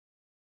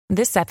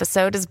This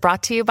episode is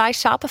brought to you by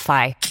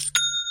Shopify.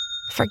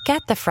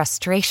 Forget the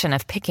frustration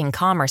of picking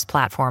commerce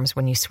platforms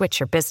when you switch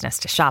your business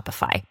to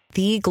Shopify,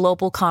 the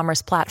global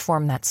commerce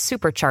platform that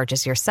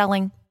supercharges your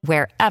selling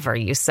wherever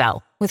you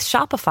sell. With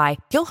Shopify,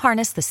 you'll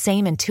harness the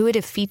same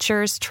intuitive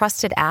features,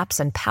 trusted apps,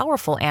 and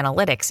powerful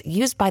analytics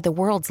used by the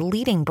world's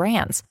leading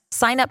brands.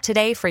 Sign up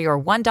today for your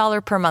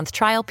 $1 per month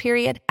trial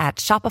period at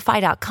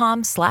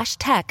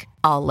shopify.com/tech,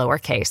 all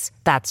lowercase.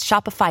 That's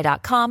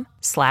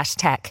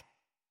shopify.com/tech.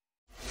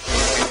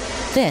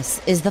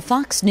 This is the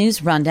Fox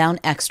News Rundown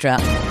Extra.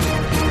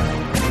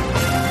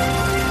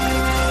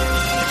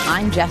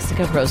 I'm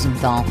Jessica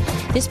Rosenthal.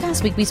 This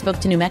past week, we spoke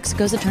to New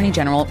Mexico's Attorney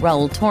General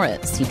Raul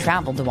Torres. He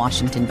traveled to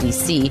Washington,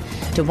 D.C.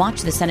 to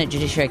watch the Senate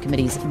Judiciary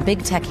Committee's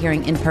big tech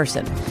hearing in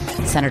person.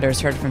 Senators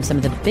heard from some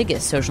of the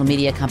biggest social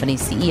media company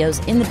CEOs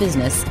in the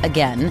business,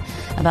 again,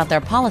 about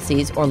their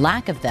policies or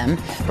lack of them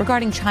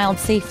regarding child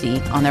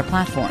safety on their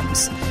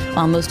platforms.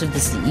 While most of the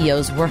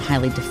CEOs were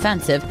highly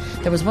defensive,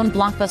 there was one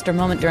blockbuster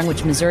moment during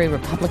which Missouri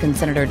Republican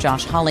Senator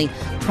Josh Hawley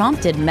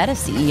prompted Meta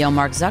CEO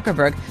Mark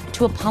Zuckerberg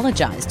to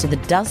apologize to the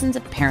dozens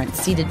of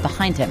parents seated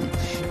behind him,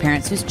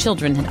 parents whose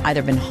children had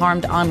either been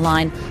harmed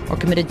online or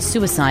committed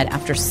suicide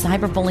after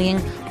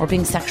cyberbullying or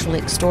being sexually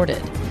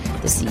extorted.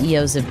 The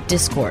CEOs of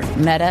Discord,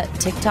 Meta,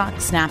 TikTok,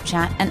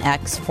 Snapchat, and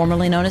X,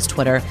 formerly known as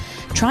Twitter,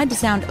 tried to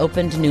sound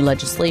open to new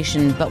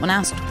legislation, but when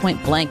asked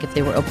point blank if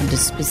they were open to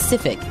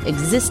specific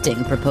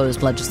existing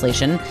proposed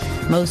legislation,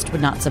 most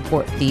would not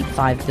support the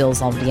 5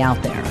 bills already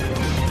out there.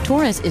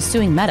 Torres is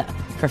suing Meta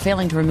for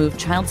failing to remove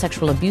child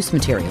sexual abuse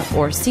material,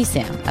 or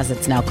CSAM, as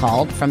it's now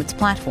called, from its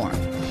platform.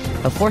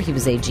 Before he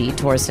was AG,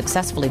 Torres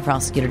successfully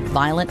prosecuted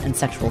violent and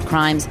sexual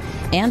crimes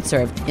and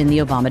served in the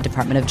Obama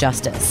Department of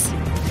Justice.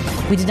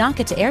 We did not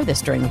get to air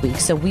this during the week,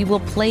 so we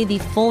will play the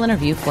full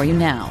interview for you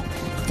now.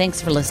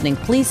 Thanks for listening.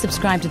 Please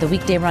subscribe to the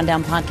Weekday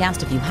Rundown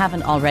podcast if you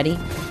haven't already.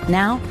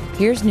 Now,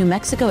 here's New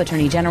Mexico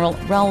Attorney General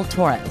Raul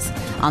Torres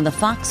on the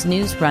Fox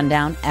News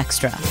Rundown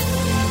Extra.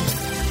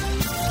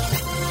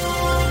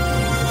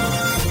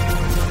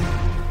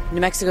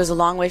 New Mexico's a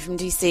long way from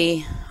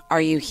D.C.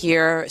 Are you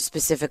here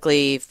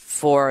specifically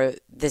for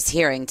this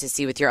hearing to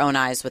see with your own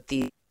eyes what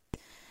the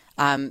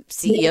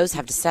CEOs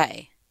have to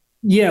say?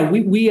 Yeah,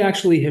 we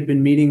actually have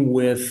been meeting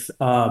with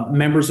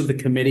members of the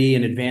committee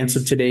in advance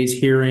of today's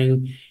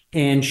hearing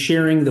and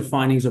sharing the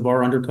findings of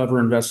our undercover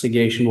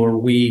investigation, where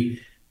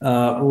we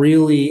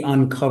really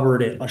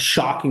uncovered a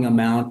shocking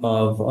amount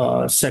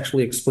of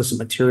sexually explicit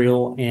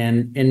material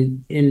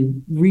and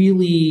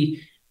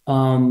really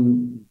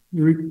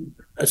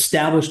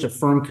established a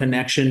firm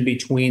connection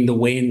between the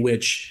way in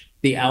which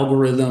the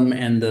algorithm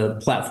and the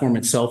platform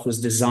itself was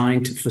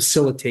designed to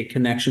facilitate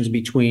connections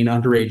between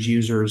underage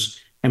users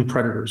and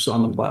predators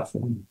on the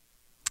platform.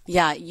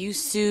 Yeah, you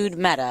sued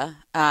Meta,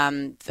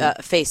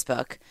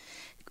 Facebook.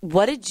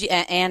 What did you,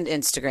 and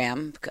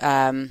Instagram,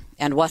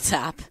 and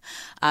WhatsApp?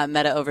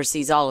 Meta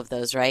oversees all of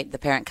those, right? The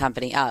parent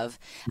company of.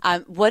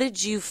 What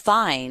did you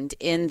find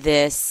in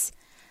this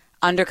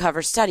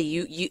undercover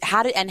study?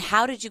 How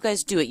did you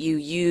guys do it? You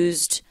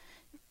used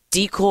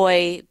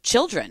decoy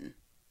children.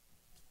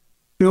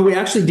 No, we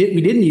actually did.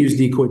 We didn't use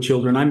decoy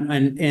children.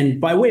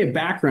 And by way of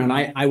background,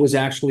 I was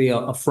actually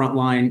a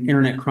frontline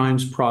internet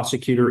crimes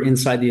prosecutor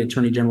inside the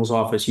Attorney General's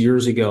office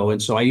years ago,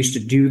 and so I used to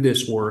do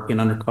this work in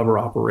undercover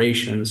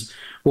operations.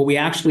 What we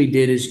actually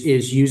did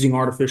is using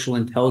artificial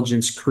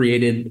intelligence,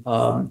 created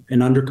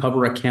an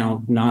undercover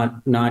account,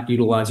 not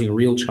utilizing a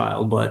real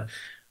child, but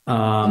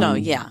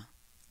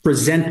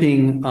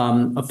presenting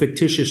a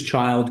fictitious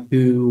child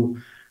who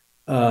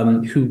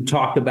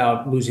talked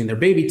about losing their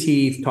baby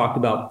teeth, talked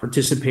about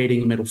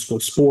participating in middle school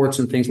sports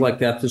and things like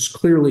that. There's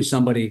clearly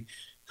somebody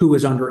who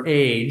was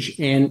underage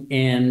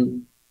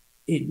and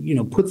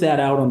put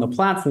that out on the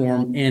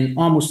platform, and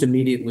almost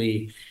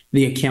immediately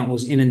the account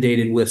was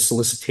inundated with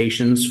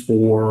solicitations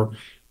for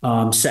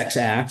sex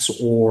acts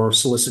or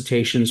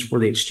solicitations for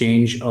the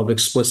exchange of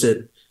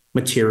explicit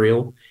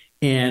material.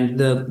 And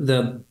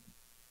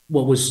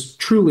what was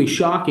truly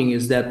shocking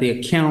is that the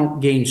account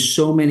gained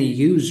so many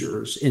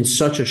users in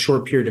such a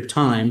short period of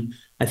time.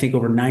 I think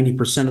over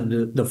 90%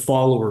 of the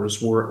followers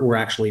were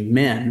actually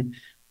men,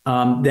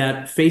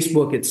 that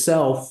Facebook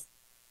itself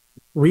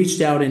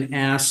reached out and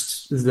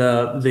asked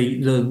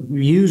the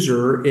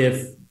user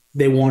if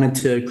they wanted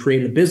to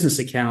create a business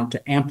account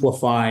to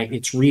amplify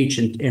its reach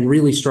and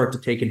really start to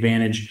take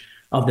advantage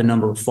of the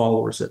number of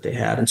followers that they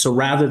had. And so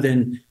rather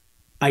than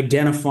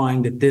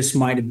identifying that this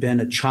might have been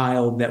a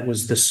child that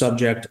was the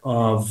subject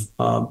of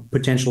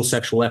potential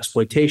sexual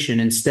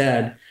exploitation,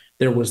 instead,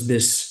 there was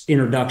this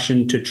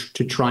introduction to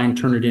try and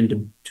turn it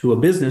into a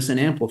business and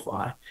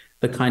amplify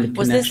the kind of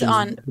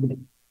connections.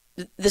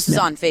 This was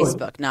on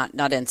Facebook, not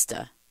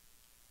Insta?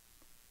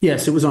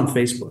 Yes, it was on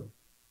Facebook.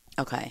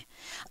 Okay.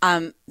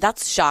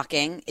 That's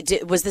shocking.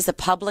 Was this a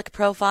public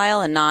profile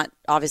and not,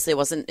 obviously it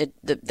wasn't,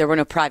 there were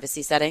no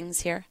privacy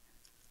settings here?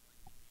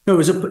 No,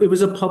 it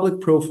was a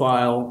public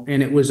profile,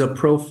 and it was a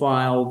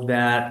profile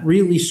that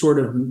really sort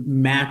of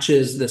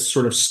matches this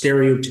sort of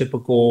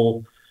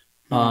stereotypical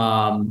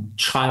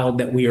child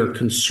that we are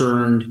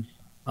concerned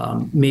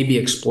may be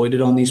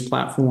exploited on these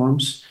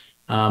platforms.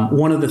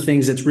 One of the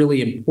things that's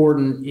really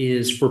important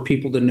is for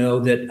people to know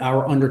that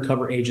our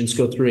undercover agents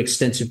go through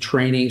extensive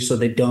training so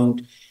they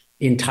don't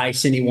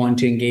entice anyone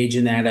to engage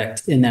in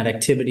that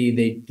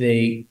activity.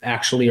 They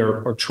actually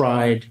are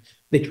tried.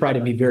 They try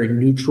to be very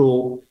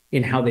neutral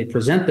in how they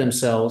present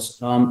themselves.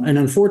 And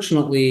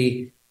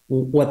unfortunately,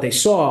 what they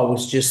saw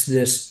was just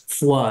this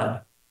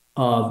flood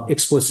of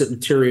explicit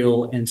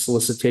material and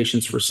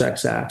solicitations for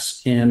sex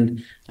acts.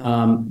 And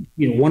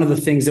one of the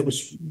things that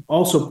was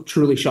also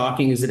truly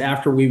shocking is that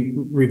after we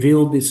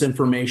revealed this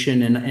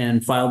information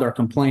and filed our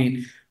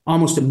complaint,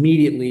 almost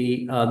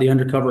immediately the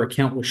undercover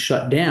account was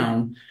shut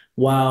down,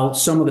 while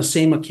some of the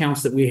same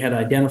accounts that we had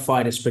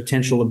identified as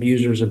potential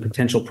abusers and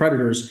potential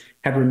predators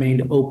have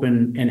remained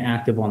open and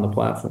active on the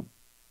platform.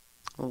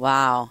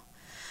 Wow.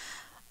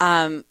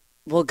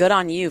 Well, good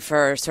on you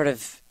for sort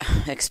of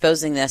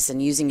exposing this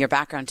and using your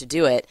background to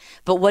do it.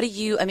 But what do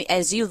you, I mean,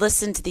 as you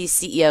listen to these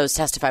CEOs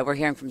testify, we're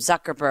hearing from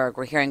Zuckerberg,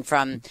 we're hearing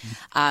from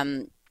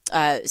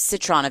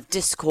Citron of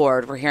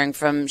Discord, we're hearing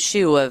from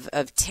Shu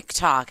of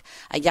TikTok,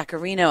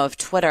 Yaccarino of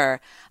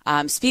Twitter,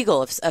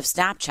 Spiegel of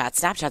Snapchat.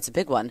 Snapchat's a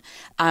big one.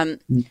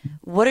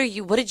 What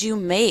did you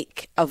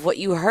make of what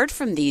you heard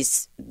from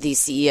these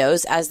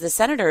CEOs, as the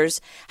senators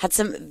had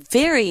some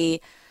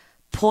very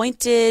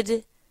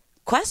pointed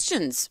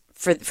questions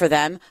for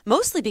them,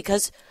 mostly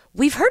because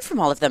we've heard from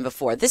all of them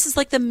before. This is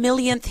like the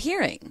millionth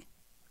hearing.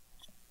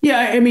 Yeah,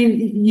 I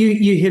mean,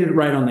 you hit it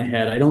right on the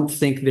head. I don't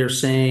think they're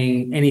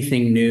saying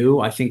anything new.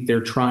 I think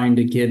they're trying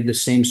to give the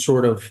same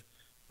sort of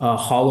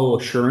hollow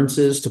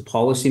assurances to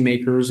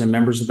policymakers and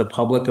members of the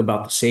public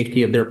about the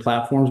safety of their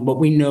platforms. But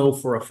we know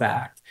for a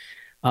fact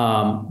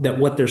that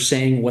what they're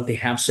saying, what they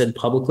have said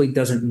publicly,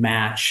 doesn't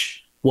match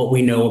what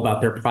we know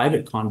about their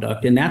private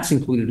conduct. And that's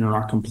included in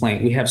our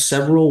complaint. We have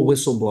several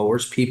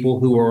whistleblowers, people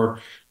who are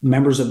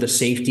members of the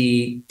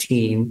safety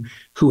team,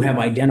 who have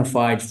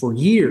identified for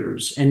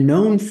years and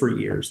known for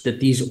years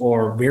that these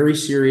are very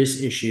serious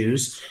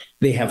issues.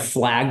 They have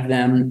flagged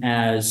them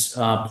as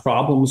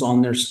problems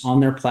on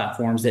their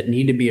platforms that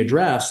need to be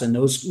addressed. And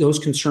those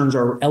concerns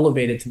are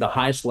elevated to the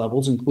highest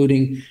levels,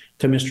 including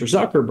to Mr.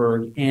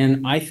 Zuckerberg.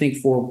 And I think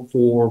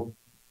for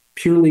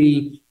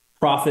purely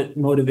profit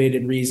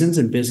motivated reasons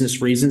and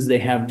business reasons, they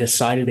have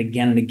decided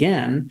again and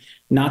again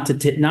not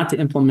to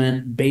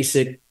implement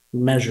basic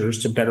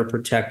measures to better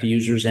protect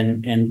users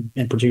and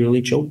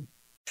particularly children.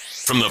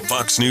 From the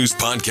Fox News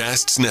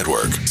Podcasts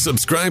Network,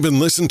 subscribe and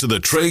listen to the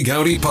Trey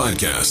Gowdy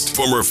Podcast.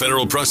 Former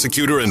federal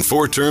prosecutor and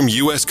 4-term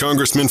U.S.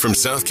 Congressman from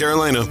South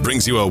Carolina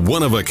brings you a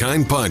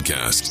one-of-a-kind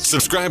podcast.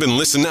 Subscribe and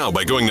listen now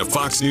by going to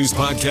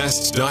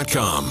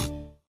foxnewspodcasts.com.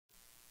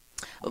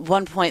 At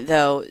one point,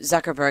 though,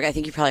 Zuckerberg, I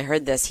think you probably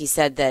heard this, he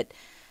said that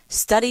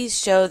studies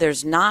show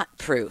there's not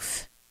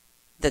proof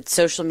that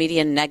social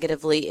media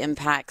negatively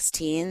impacts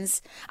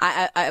teens.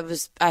 I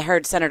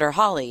heard Senator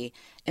Hawley,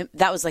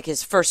 that was like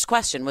his first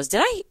question was,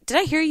 did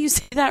I hear you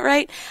say that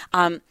right?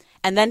 And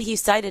then he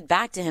cited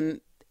back to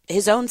him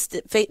his own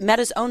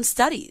Meta's own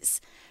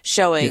studies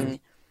showing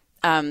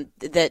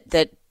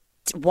that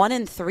 1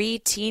 in 3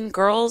 teen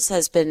girls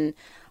has been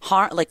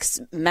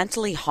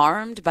mentally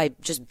harmed by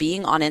just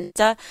being on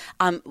Insta.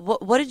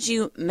 What did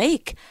you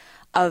make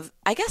of,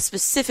 I guess,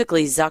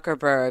 specifically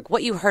Zuckerberg,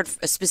 what you heard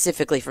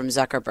specifically from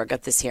Zuckerberg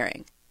at this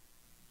hearing?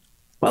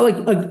 Well,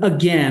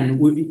 again,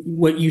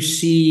 what you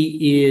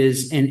see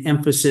is an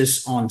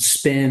emphasis on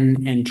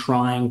spin and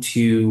trying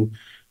to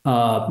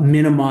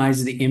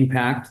minimize the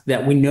impact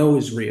that we know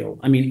is real.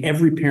 I mean,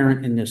 every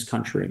parent in this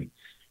country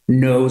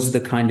knows the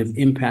kind of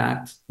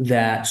impact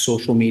that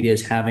social media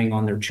is having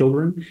on their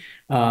children.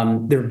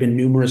 There have been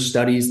numerous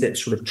studies that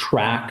sort of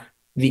track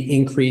the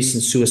increase in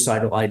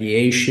suicidal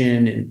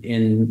ideation and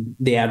in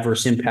the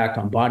adverse impact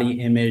on body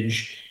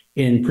image,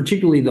 and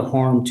particularly the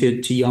harm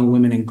to young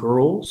women and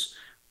girls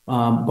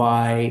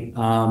by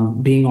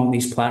being on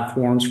these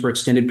platforms for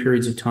extended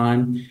periods of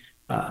time.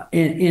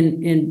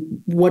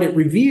 And what it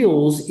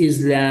reveals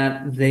is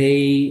that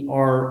they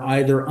are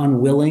either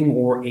unwilling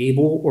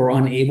or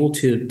unable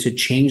to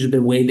change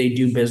the way they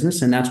do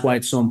business. And that's why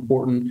it's so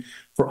important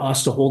for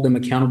us to hold them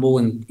accountable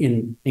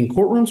in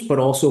courtrooms, but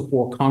also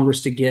for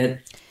Congress to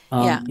get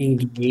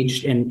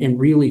engaged and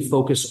really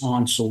focus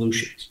on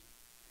solutions.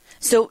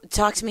 So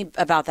talk to me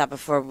about that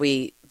before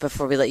we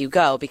let you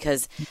go,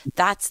 because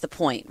that's the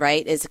point,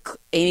 right? Is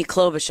Amy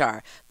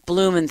Klobuchar,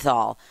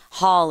 Blumenthal,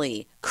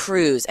 Hawley,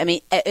 Cruz. I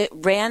mean, it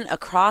ran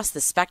across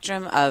the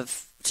spectrum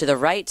of to the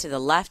right, to the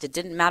left. It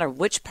didn't matter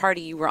which party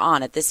you were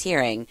on at this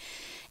hearing.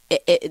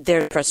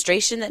 There's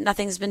frustration that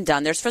nothing's been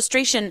done. There's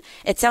frustration,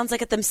 it sounds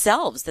like, at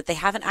themselves, that they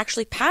haven't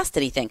actually passed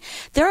anything.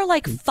 There are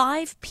like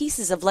 5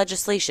 pieces of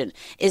legislation.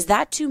 Is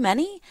that too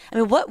many? I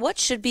mean, what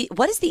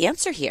is the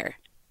answer here?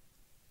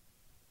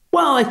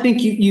 Well, I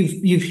think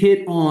you've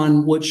hit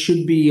on what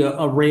should be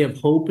a ray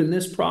of hope in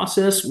this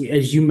process.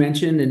 As you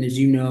mentioned, and as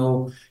you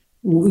know,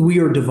 we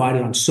are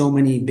divided on so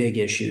many big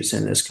issues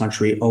in this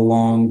country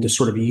along the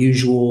sort of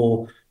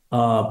usual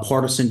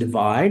partisan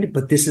divide,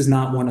 but this is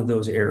not one of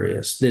those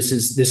areas. This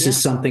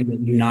is something that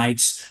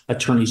unites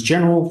attorneys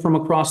general from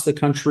across the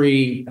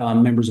country,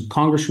 members of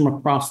Congress from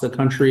across the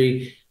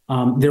country.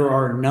 There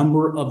are a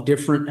number of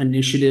different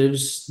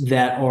initiatives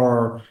that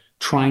are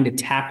trying to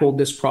tackle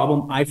this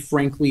problem. I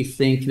frankly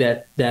think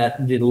that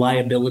the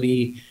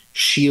liability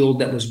shield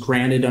that was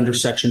granted under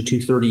Section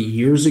 230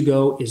 years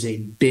ago is a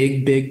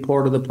big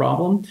part of the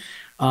problem.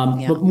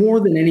 But more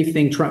than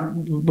anything,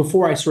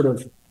 before I sort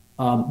of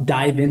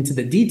dive into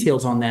the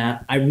details on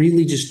that, I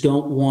really just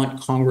don't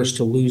want Congress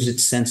to lose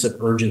its sense of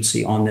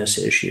urgency on this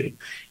issue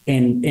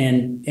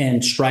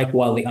and strike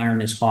while the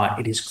iron is hot.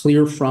 It is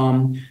clear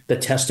from the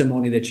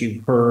testimony that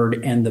you've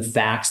heard and the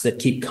facts that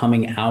keep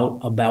coming out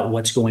about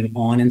what's going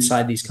on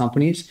inside these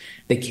companies.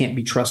 They can't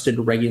be trusted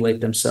to regulate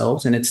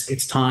themselves, and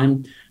it's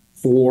time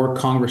for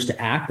Congress to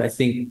act. I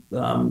think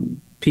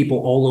people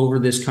all over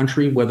this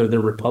country, whether they're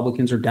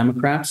Republicans or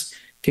Democrats,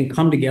 can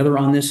come together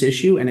on this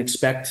issue and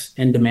expect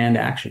and demand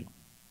action.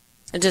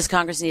 Does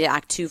Congress need to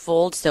act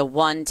twofold? So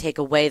one, take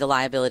away the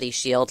liability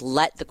shield,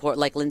 let the court,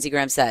 like Lindsey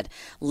Graham said,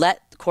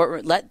 let the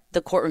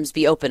courtrooms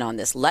be open on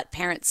this. Let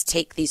parents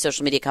take these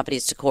social media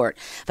companies to court.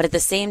 But at the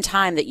same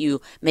time that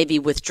you maybe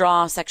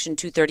withdraw Section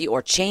 230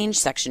 or change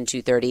Section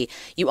 230,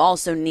 you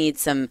also need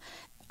some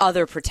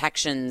other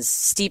protections,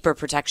 steeper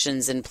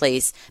protections in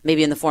place,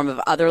 maybe in the form of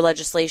other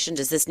legislation.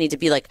 Does this need to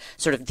be like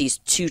sort of these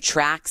two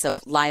tracks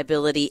of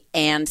liability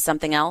and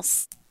something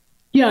else?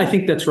 Yeah, I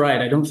think that's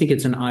right. I don't think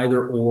it's an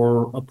either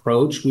or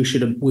approach. We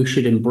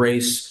should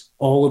embrace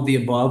all of the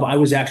above. I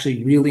was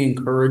actually really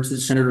encouraged that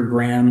Senator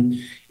Graham,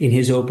 in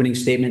his opening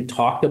statement,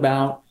 talked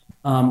about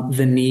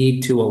the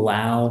need to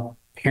allow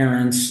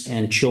parents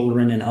and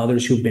children and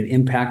others who've been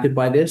impacted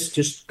by this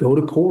just go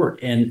to court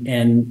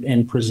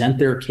and present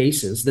their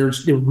cases. There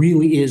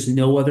really is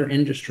no other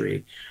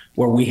industry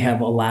where we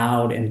have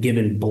allowed and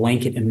given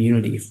blanket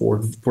immunity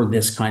for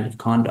this kind of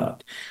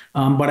conduct.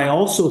 But I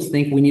also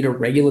think we need a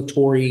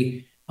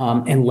regulatory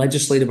and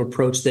legislative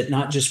approach that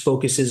not just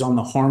focuses on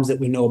the harms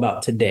that we know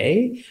about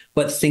today,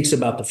 but thinks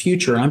about the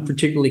future. I'm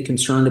particularly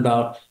concerned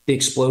about the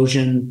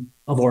explosion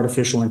of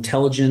artificial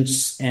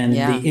intelligence and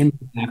the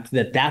impact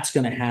that that's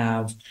going to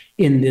have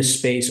in this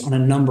space on a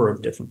number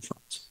of different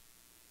fronts.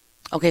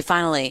 Okay,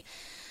 finally,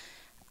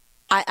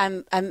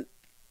 I'm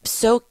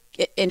so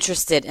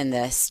interested in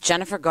this.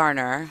 Jennifer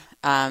Garner,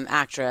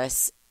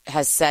 actress,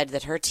 has said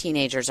that her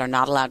teenagers are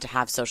not allowed to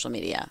have social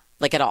media,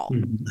 like at all.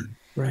 Mm-hmm.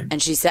 Right.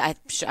 And she said,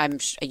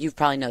 you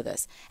probably know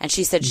this. And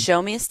she said,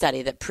 show me a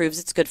study that proves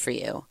it's good for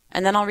you,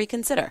 and then I'll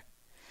reconsider.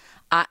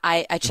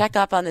 I check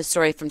up on this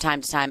story from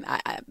time to time.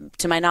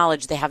 To my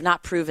knowledge, they have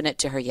not proven it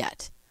to her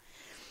yet.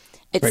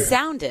 It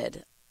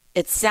sounded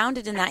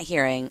in that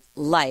hearing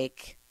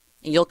like,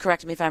 and you'll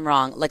correct me if I'm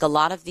wrong, like a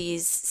lot of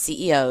these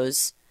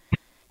CEOs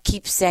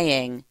keep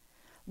saying,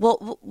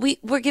 well,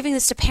 we're giving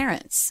this to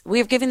parents. We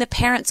are giving the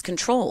parents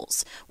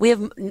controls. We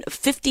have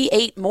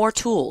 58 more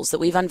tools that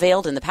we've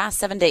unveiled in the past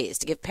 7 days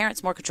to give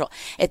parents more control.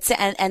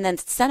 And then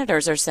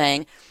senators are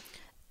saying,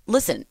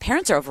 listen,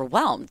 parents are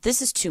overwhelmed.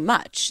 This is too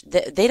much.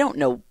 They don't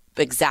know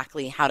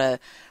exactly how to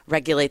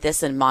regulate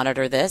this and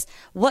monitor this.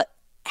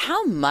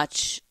 How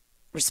much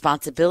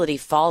responsibility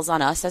falls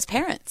on us as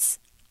parents?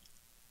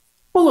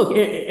 Well, look,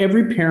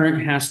 every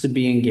parent has to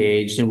be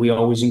engaged, and we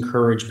always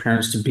encourage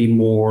parents to be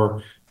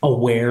more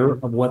aware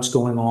of what's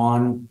going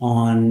on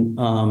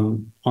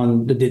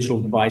the digital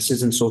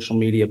devices and social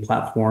media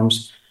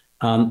platforms.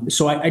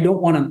 So I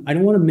don't want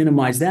to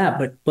minimize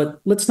that, but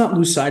let's not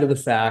lose sight of the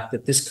fact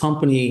that this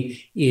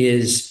company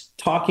is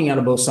talking out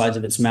of both sides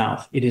of its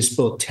mouth. It is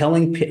both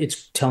telling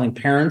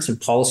parents and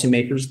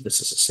policymakers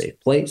this is a safe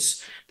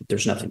place, that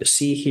there's nothing to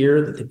see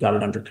here, that they've got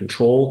it under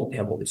control, that they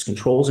have all these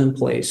controls in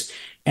place.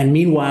 And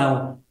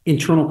meanwhile,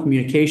 internal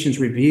communications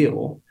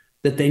reveal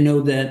that they know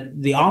that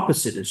the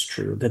opposite is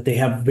true, that they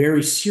have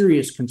very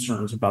serious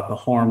concerns about the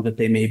harm that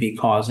they may be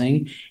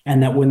causing,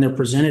 and that when they're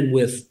presented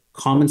with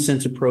common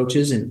sense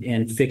approaches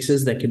and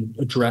fixes that could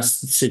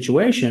address the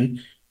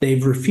situation,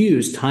 they've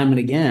refused time and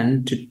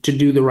again to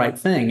do the right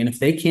thing. And if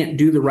they can't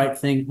do the right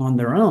thing on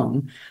their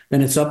own,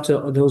 then it's up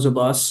to those of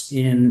us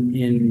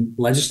in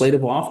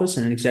legislative office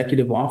and in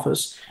executive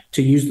office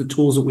to use the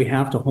tools that we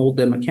have to hold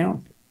them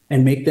accountable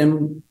and make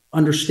them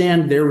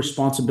understand their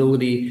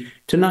responsibility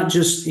to not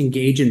just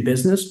engage in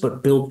business,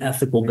 but build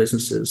ethical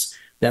businesses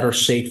that are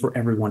safe for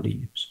everyone to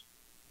use.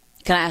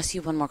 Can I ask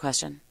you one more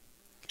question?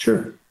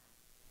 Sure.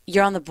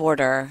 You're on the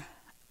border,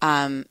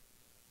 and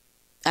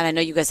I know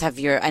you guys have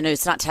I know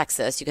it's not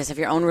Texas, you guys have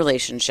your own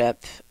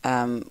relationship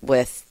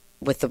with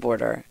the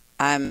border.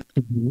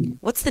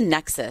 What's the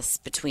nexus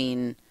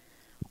between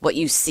what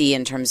you see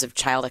in terms of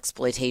child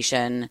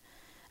exploitation,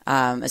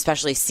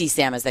 especially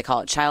CSAM, as they call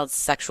it, child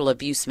sexual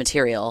abuse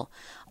material,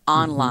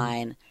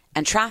 online,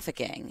 and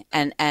trafficking,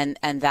 and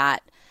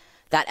that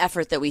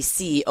effort that we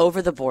see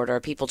over the border,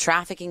 people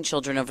trafficking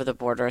children over the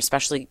border,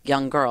 especially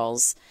young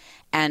girls,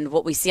 and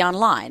what we see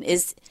online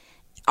is,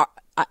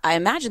 I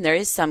imagine there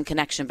is some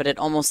connection, but it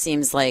almost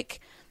seems like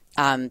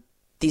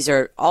these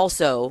are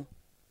also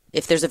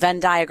if there's a Venn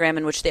diagram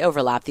in which they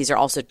overlap, these are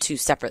also two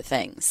separate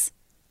things.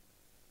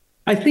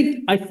 I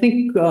think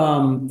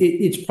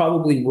it's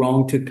probably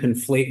wrong to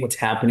conflate what's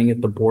happening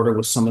at the border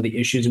with some of the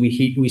issues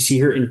we see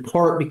here, in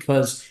part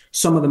because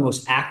some of the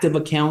most active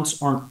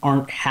accounts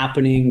aren't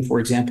happening, for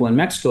example, in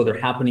Mexico. They're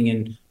happening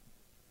in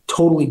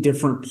totally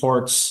different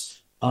parts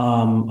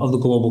of the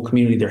global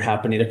community.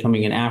 They're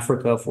coming in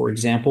Africa, for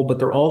example, but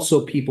there are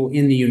also people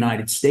in the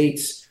United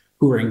States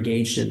who are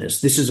engaged in this.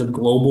 This is a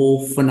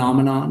global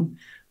phenomenon.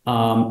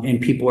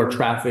 And people are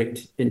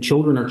trafficked and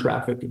children are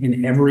trafficked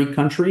in every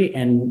country.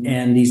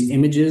 And these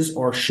images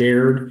are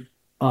shared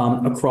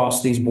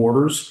across these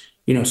borders.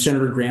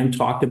 Senator Graham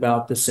talked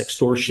about the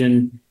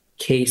sextortion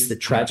case that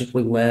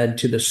tragically led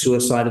to the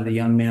suicide of the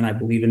young man, I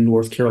believe, in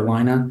North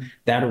Carolina.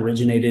 That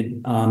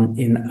originated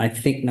in, I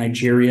think,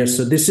 Nigeria.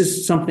 So this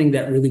is something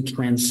that really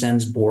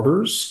transcends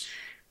borders.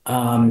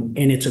 And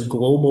it's a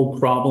global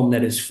problem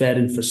that is fed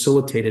and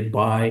facilitated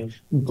by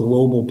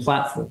global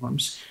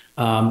platforms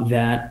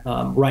that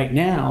right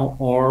now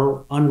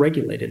are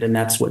unregulated, and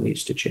that's what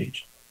needs to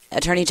change.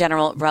 Attorney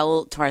General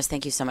Raul Torres,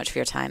 thank you so much for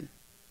your time.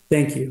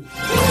 Thank you.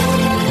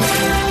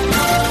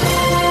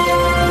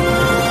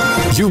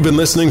 You've been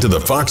listening to the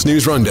Fox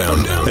News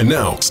Rundown. And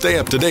now, stay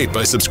up to date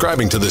by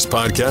subscribing to this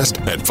podcast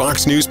at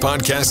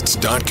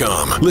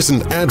foxnewspodcasts.com.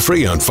 Listen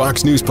ad-free on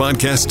Fox News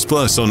Podcasts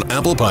Plus on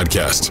Apple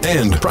Podcasts.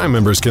 And Prime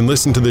members can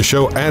listen to the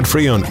show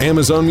ad-free on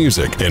Amazon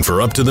Music. And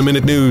for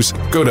up-to-the-minute news,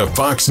 go to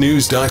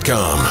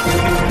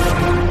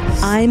foxnews.com.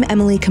 I'm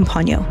Emily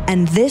Campagno,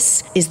 and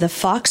this is the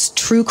Fox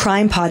True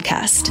Crime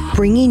Podcast,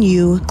 bringing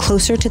you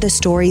closer to the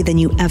story than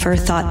you ever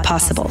thought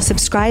possible.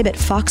 Subscribe at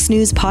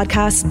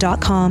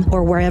foxnewspodcasts.com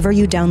or wherever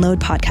you download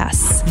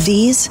podcasts.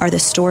 These are the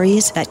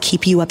stories that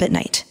keep you up at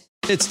night.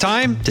 It's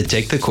time to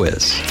take the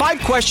quiz.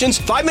 5 questions,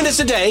 5 minutes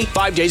a day,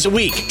 5 days a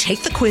week.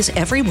 Take the quiz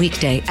every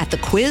weekday at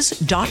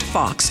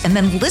thequiz.fox and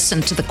then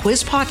listen to the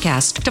quiz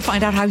podcast to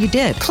find out how you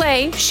did.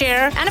 Play,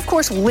 share, and of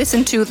course,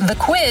 listen to The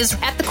Quiz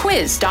at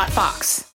thequiz.fox.